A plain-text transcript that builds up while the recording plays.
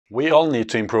We all need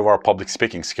to improve our public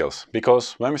speaking skills,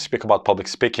 because when we speak about public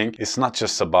speaking, it's not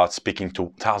just about speaking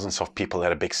to thousands of people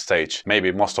at a big stage.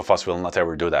 Maybe most of us will not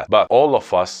ever do that, but all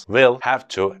of us will have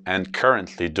to and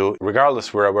currently do,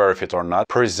 regardless we're aware of it or not,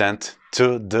 present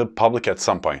to the public at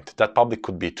some point. That public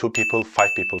could be 2 people, 5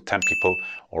 people, 10 people,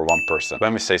 or 1 person.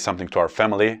 When we say something to our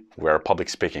family, we are public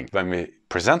speaking. When we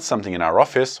present something in our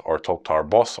office, or talk to our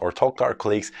boss, or talk to our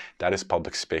colleagues, that is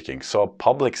public speaking. So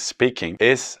public speaking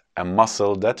is a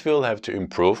muscle that we'll have to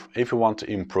improve if we want to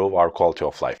improve our quality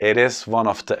of life. It is one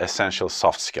of the essential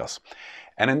soft skills.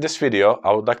 And in this video,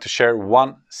 I would like to share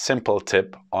one simple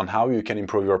tip on how you can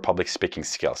improve your public speaking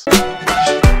skills.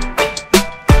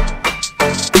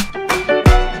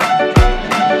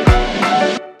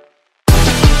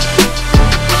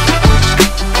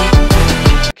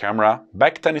 Camera.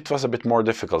 Back then it was a bit more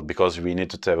difficult because we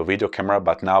needed to have a video camera,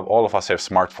 but now all of us have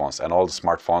smartphones and all the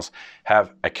smartphones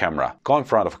have a camera. Go in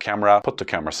front of a camera, put the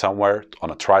camera somewhere on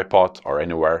a tripod or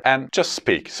anywhere and just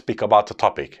speak about the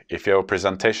topic. If you have a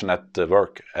presentation at the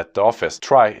work, at the office,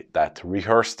 try that,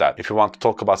 rehearse that. If you want to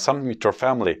talk about something with your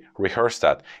family, rehearse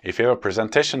that. If you have a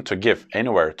presentation to give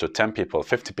anywhere to 10 people,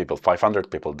 50 people,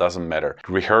 500 people, doesn't matter.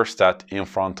 Rehearse that in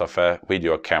front of a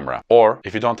video camera. Or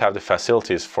if you don't have the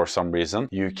facilities for some reason,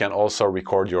 you can also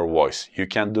record your voice. You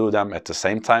can do them at the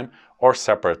same time or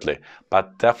separately,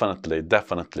 but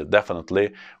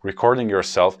definitely recording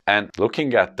yourself and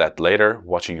looking at that later,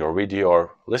 watching your video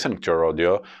or listening to your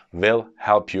audio will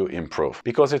help you improve,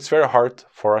 because it's very hard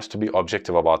for us to be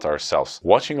objective about ourselves.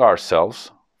 Watching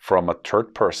ourselves from a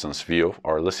third person's view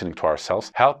or listening to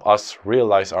ourselves help us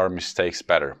realize our mistakes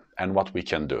better and what we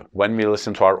can do. When we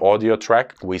listen to our audio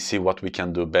track, we see what we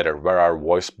can do better, where our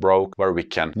voice broke, where we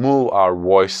can move our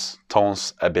voice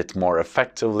tones a bit more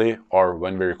effectively, or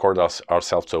when we record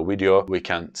ourselves to a video, we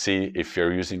can see if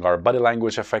we're using our body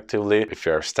language effectively, if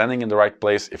we're standing in the right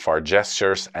place, if our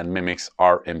gestures and mimics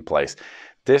are in place.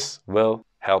 This will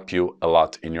help you a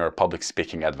lot in your public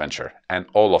speaking adventure. And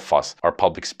all of us are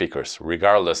public speakers,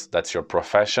 regardless that's your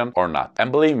profession or not.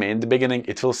 And believe me, in the beginning,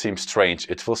 it will seem strange.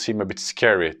 It will seem a bit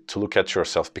scary to look at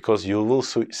yourself, because you will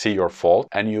see your fault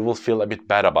and you will feel a bit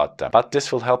bad about them. But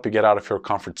this will help you get out of your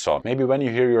comfort zone. Maybe when you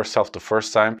hear yourself the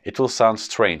first time, it will sound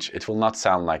strange. It will not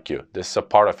sound like you. This is a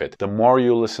part of it. The more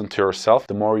you listen to yourself,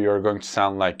 the more you're going to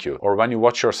sound like you. Or when you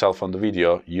watch yourself on the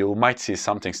video, you might see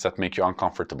some things that make you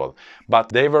uncomfortable. But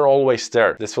they were always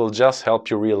there. This will just help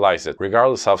you realize it,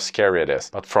 regardless how scary it is.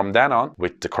 But from then on,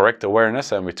 with the correct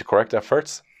awareness and with the correct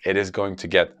efforts, it is going to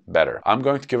get better. I'm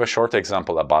going to give a short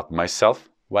example about myself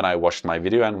when I watched my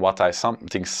video and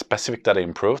something specific that I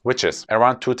improved, which is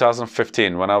around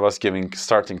 2015, when I was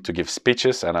starting to give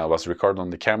speeches and I was recording on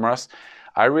the cameras.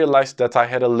 I realized that I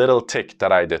had a little tick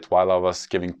that I did while I was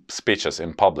giving speeches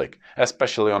in public,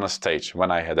 especially on a stage,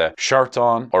 when I had a shirt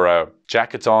on or a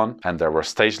jacket on and there were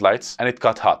stage lights and it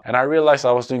got hot. And I realized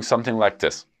I was doing something like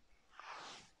this.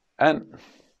 And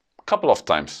a couple of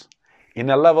times in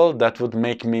a level that would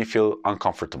make me feel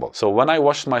uncomfortable. So when I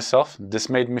watched myself, this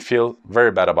made me feel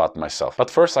very bad about myself. But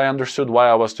first I understood why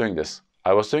I was doing this.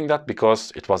 I was doing that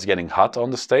because it was getting hot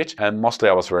on the stage and mostly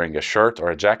I was wearing a shirt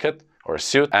or a jacket or a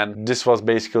suit, and this was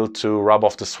basically to rub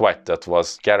off the sweat that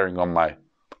was gathering on my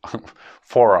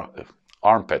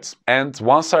armpits. And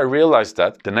once I realized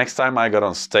that, the next time I got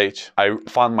on stage, I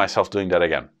found myself doing that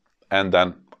again. And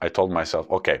then I told myself,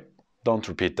 okay, don't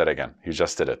repeat that again. You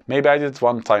just did it. Maybe I did it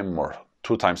 1 time more,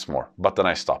 2 times more, but then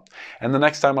I stopped. And the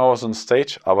next time I was on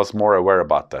stage, I was more aware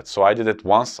about that. So I did it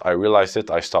once, I realized it,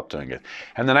 I stopped doing it.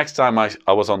 And the next time I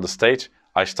was on the stage,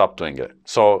 I stopped doing it.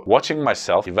 So watching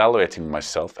myself, evaluating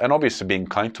myself, and obviously being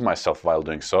kind to myself while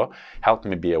doing so, helped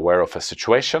me be aware of a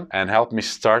situation and helped me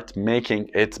start making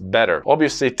it better.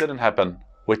 Obviously, it didn't happen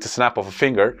with the snap of a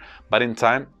finger, but in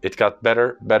time, it got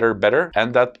better,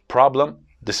 and that problem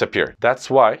disappeared. That's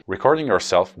why recording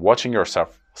yourself, watching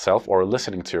yourself, or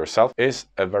listening to yourself is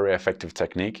a very effective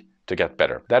technique to get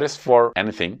better. That is for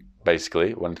anything,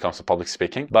 basically, when it comes to public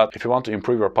speaking. But if you want to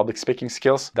improve your public speaking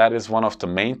skills, that is one of the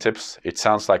main tips. It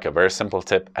sounds like a very simple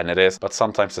tip, and it is, but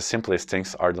sometimes the simplest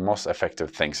things are the most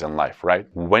effective things in life, right?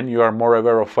 When you are more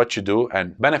aware of what you do,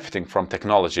 and benefiting from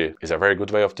technology is a very good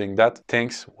way of doing that,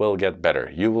 things will get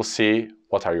better. You will see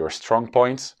what are your strong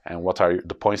points and what are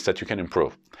the points that you can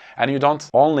improve. And you don't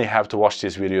only have to watch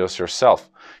these videos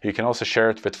yourself. You can also share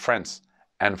it with friends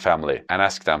and family and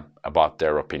ask them about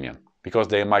their opinion, because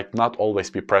they might not always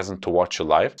be present to watch you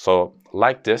live. So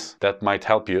like this, that might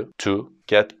help you to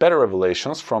get better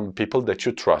revelations from people that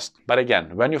you trust. But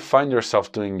again, when you find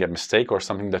yourself doing a mistake or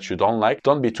something that you don't like,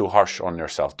 don't be too harsh on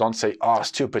yourself. Don't say, oh,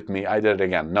 stupid me, I did it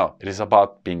again. No, it is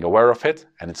about being aware of it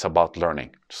and it's about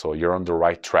learning. So you're on the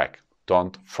right track.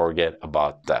 Don't forget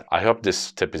about that. I hope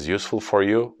this tip is useful for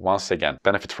you. Once again,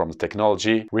 benefit from the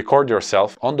technology. Record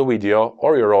yourself on the video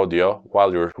or your audio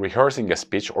while you're rehearsing a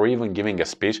speech or even giving a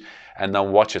speech, and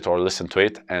then watch it or listen to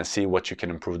it and see what you can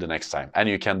improve the next time. And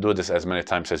you can do this as many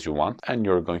times as you want, and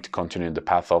you're going to continue in the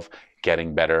path of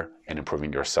getting better and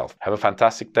improving yourself. Have a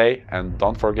fantastic day, and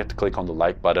don't forget to click on the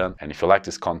like button. And if you like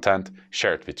this content,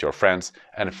 share it with your friends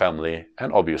and family,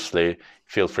 and obviously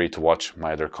feel free to watch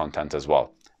my other content as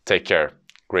well. Take care.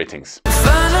 Greetings.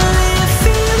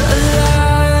 Finally,